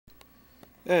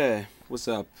Hey, what's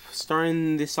up?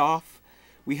 Starting this off,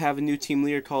 we have a new team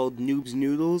leader called Noobs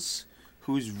Noodles,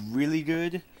 who's really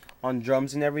good on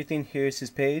drums and everything. Here's his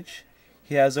page.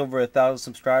 He has over 1,000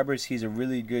 subscribers. He's a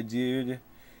really good dude,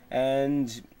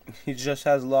 and he just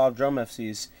has a lot of drum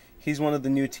FCs. He's one of the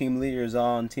new team leaders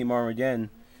on Team Armageddon.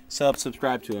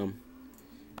 Subscribe to him.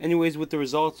 Anyways, with the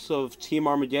results of Team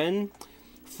Armageddon,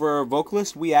 for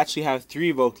vocalist, we actually have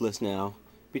 3 vocalists now.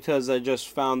 Because I just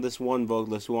found this one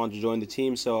vocalist who wanted to join the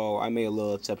team, so I made a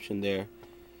little exception there.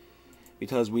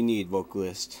 Because we need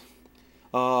vocalists.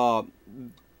 One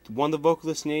of the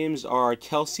vocalist names are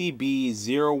Kelsey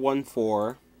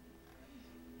B014.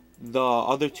 The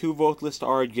other 2 vocalists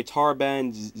are Guitar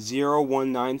Band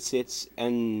 0196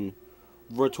 and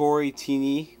Rotori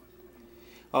Tini.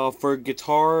 For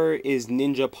guitar is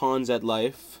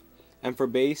NinjaPwnsAtLife. And for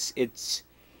bass, it's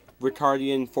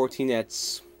Ricardian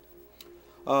 14Ets.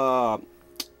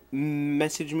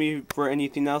 Message me for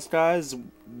anything else, guys.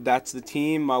 That's the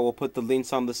team. I will put the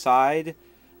links on the side.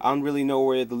 I don't really know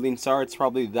where the links are. It's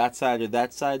probably that side or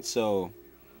that side, so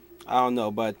I don't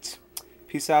know. But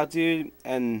peace out, dude,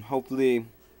 and hopefully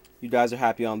you guys are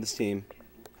happy on this team.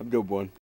 Have a good one.